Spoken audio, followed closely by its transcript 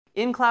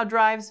In Cloud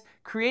Drives,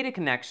 create a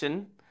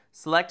connection,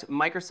 select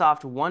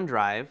Microsoft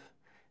OneDrive,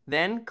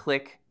 then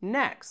click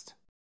Next.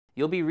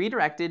 You'll be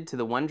redirected to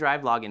the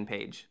OneDrive login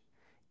page.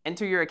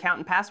 Enter your account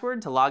and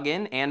password to log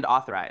in and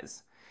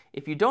authorize.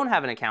 If you don't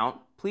have an account,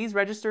 please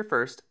register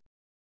first.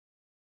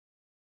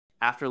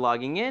 After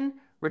logging in,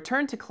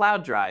 return to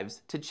Cloud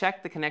Drives to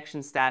check the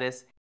connection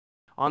status.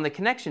 On the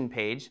connection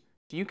page,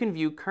 you can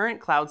view current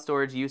cloud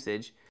storage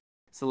usage.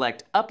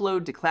 Select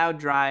Upload to Cloud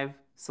Drive,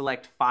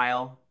 select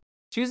File.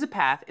 Choose a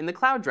path in the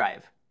Cloud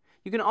Drive.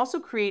 You can also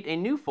create a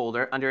new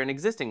folder under an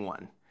existing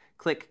one.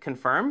 Click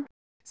Confirm,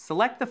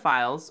 select the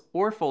files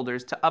or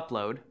folders to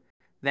upload,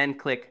 then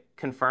click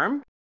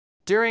Confirm.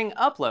 During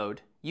upload,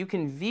 you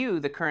can view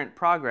the current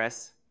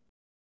progress.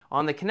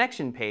 On the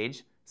connection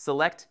page,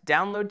 select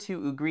Download to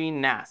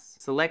UGREEN NAS.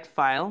 Select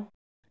File,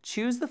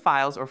 choose the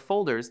files or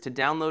folders to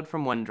download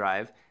from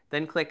OneDrive,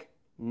 then click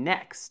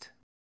Next.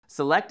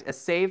 Select a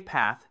save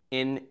path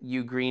in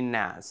UGREEN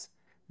NAS,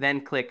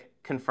 then click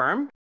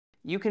Confirm.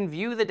 You can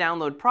view the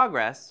download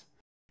progress.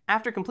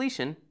 After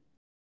completion,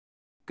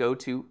 go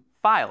to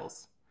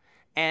Files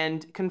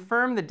and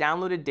confirm the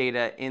downloaded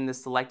data in the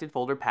selected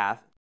folder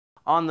path.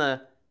 On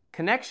the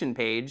connection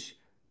page,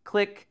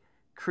 click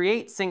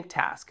Create Sync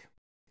Task.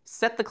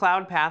 Set the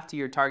cloud path to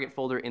your target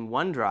folder in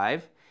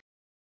OneDrive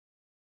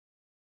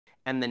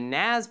and the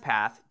NAS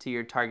path to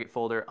your target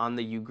folder on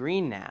the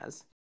UGREEN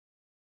NAS.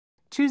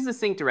 Choose the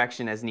sync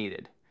direction as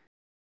needed.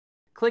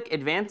 Click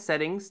Advanced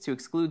Settings to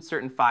exclude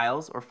certain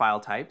files or file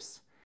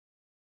types.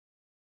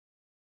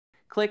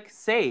 Click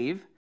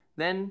Save,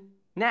 then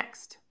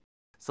Next.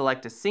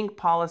 Select a sync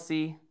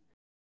policy,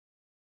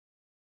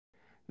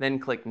 then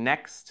click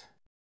Next.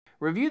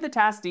 Review the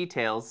task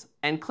details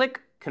and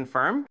click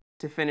Confirm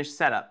to finish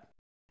setup.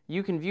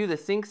 You can view the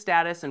sync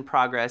status and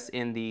progress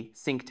in the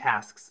Sync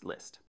Tasks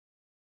list.